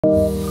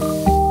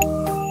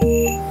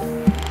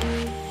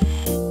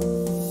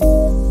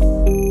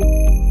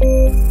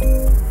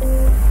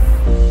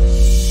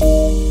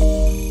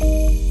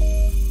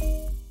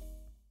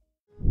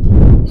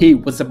Hey,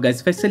 what's up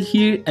guys, Faisal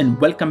here and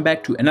welcome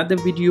back to another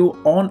video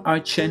on our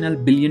channel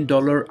 $1 Billion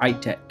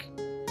iTech.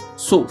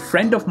 So,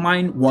 friend of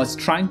mine was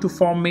trying to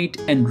format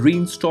and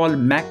reinstall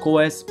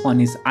macOS on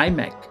his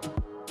iMac.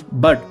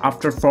 But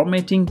after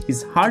formatting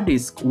his hard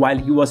disk while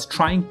he was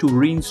trying to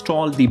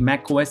reinstall the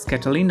macOS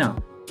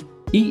Catalina,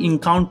 he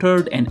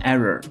encountered an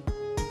error.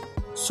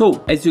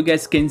 So, as you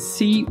guys can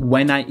see,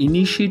 when I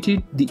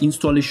initiated the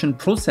installation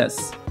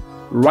process,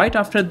 right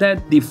after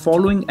that the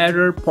following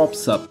error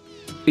pops up.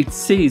 It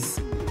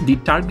says the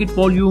target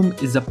volume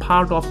is a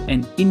part of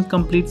an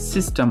incomplete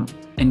system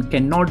and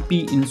cannot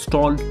be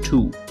installed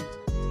too.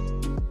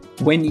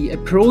 When he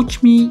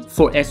approached me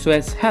for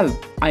SOS help,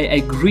 I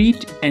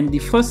agreed, and the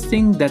first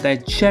thing that I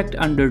checked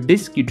under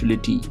disk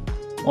utility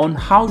on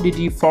how did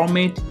he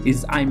format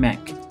his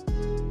iMac.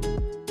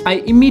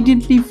 I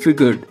immediately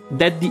figured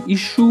that the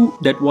issue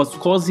that was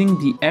causing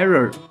the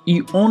error,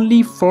 he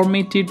only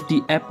formatted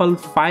the Apple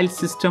file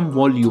system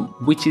volume,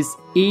 which is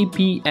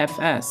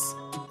APFS.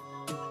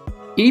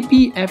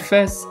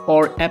 APFS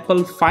or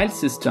Apple File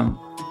System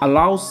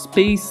allows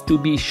space to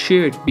be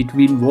shared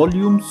between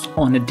volumes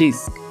on a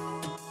disk.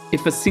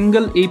 If a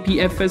single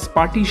APFS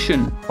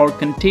partition or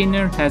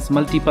container has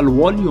multiple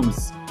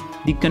volumes,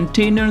 the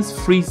container's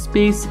free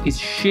space is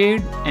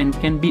shared and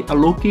can be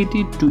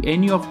allocated to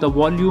any of the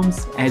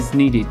volumes as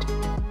needed.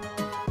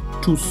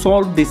 To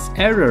solve this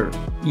error,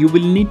 you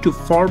will need to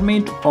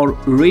format or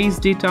erase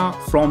data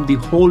from the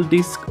whole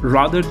disk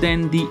rather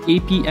than the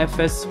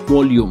APFS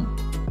volume.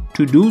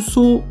 To do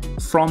so,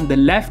 from the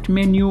left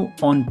menu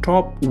on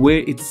top where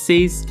it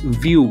says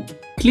View,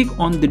 click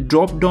on the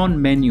drop-down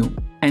menu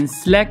and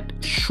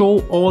select Show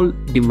All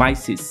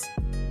Devices.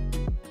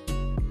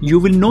 You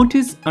will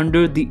notice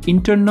under the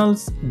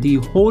internals the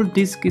whole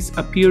disk is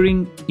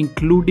appearing,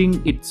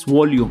 including its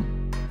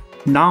volume.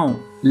 Now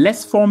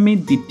let's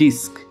format the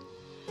disk.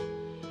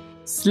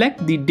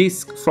 Select the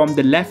disk from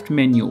the left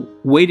menu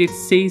where it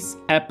says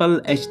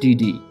Apple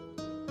HDD.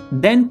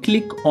 Then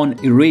click on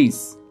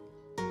Erase.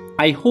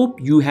 I hope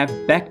you have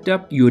backed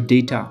up your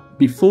data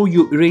before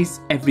you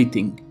erase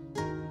everything.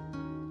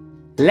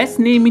 Let's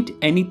name it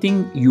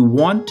anything you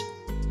want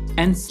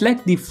and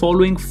select the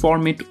following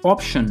format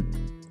option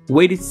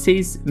where it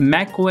says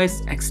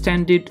macOS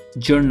Extended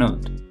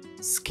Journaled.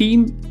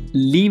 Scheme,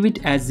 leave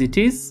it as it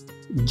is,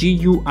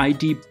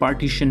 GUID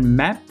partition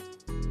map,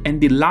 and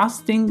the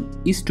last thing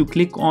is to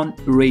click on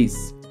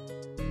Erase.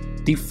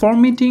 The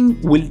formatting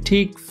will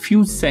take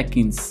few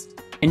seconds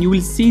and you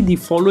will see the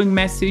following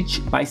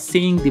message by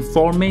saying the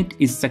format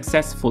is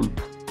successful.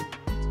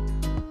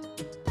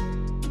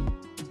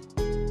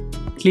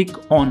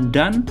 Click on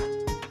Done.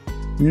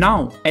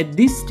 Now at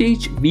this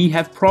stage we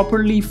have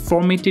properly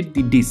formatted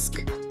the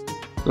disk.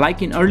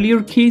 Like in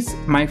earlier case,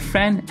 my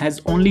friend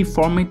has only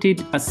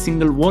formatted a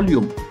single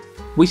volume,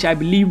 which I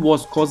believe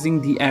was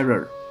causing the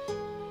error.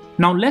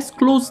 Now let's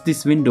close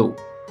this window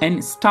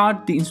and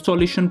start the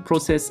installation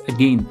process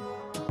again.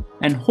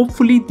 And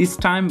hopefully this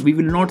time we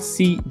will not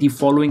see the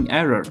following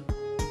error.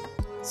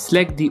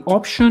 Select the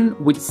option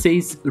which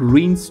says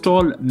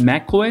Reinstall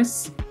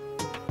macOS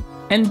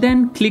and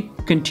then click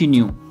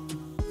Continue.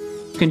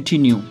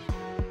 Continue.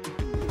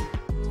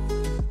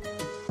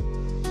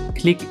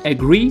 Click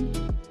Agree.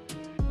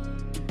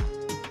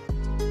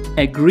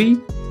 Agree.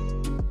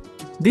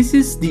 This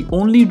is the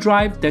only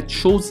drive that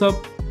shows up.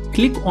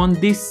 Click on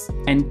this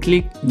and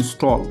click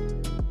Install.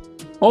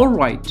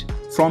 Alright.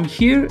 From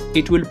here,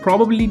 it will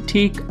probably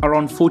take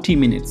around 40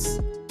 minutes.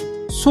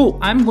 So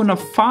I'm gonna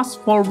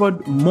fast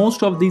forward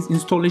most of this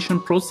installation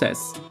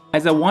process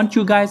as I want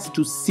you guys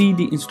to see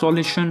the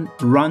installation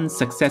run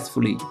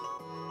successfully.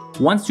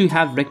 Once you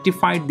have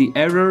rectified the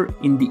error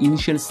in the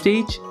initial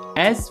stage,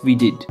 as we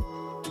did.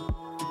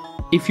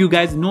 If you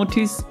guys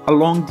notice,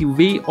 along the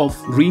way of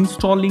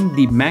reinstalling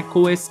the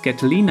macOS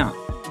Catalina,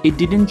 it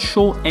didn't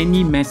show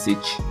any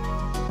message.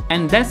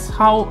 And that's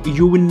how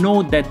you will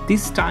know that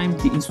this time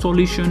the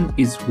installation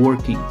is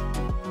working.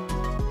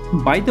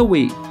 By the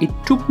way, it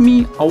took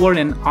me over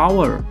an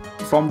hour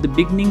from the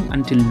beginning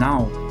until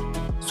now.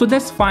 So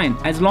that's fine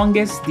as long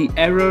as the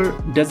error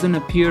doesn't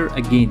appear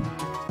again.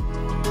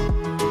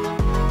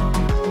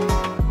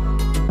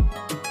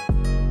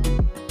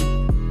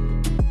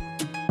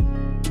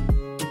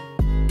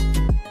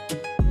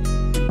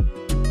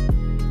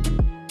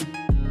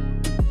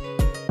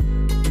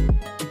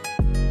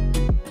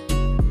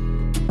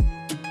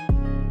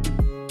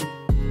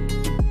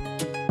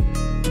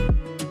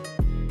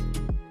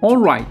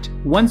 Alright,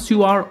 once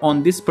you are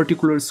on this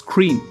particular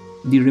screen,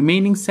 the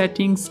remaining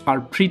settings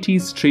are pretty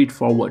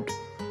straightforward,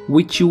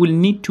 which you will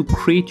need to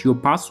create your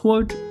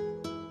password,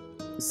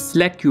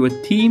 select your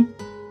theme,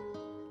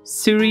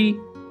 Siri,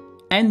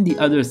 and the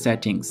other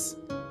settings.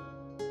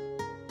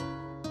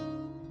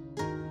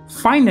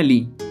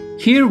 Finally,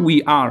 here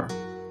we are.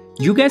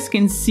 You guys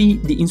can see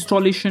the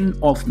installation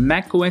of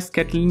macOS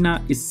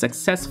Catalina is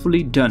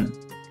successfully done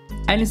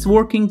and is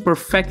working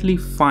perfectly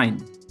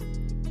fine.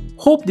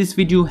 Hope this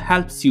video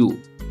helps you.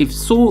 If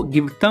so,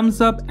 give a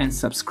thumbs up and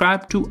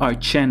subscribe to our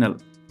channel.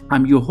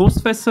 I'm your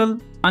host Faisal.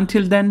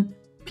 Until then,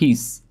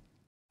 peace.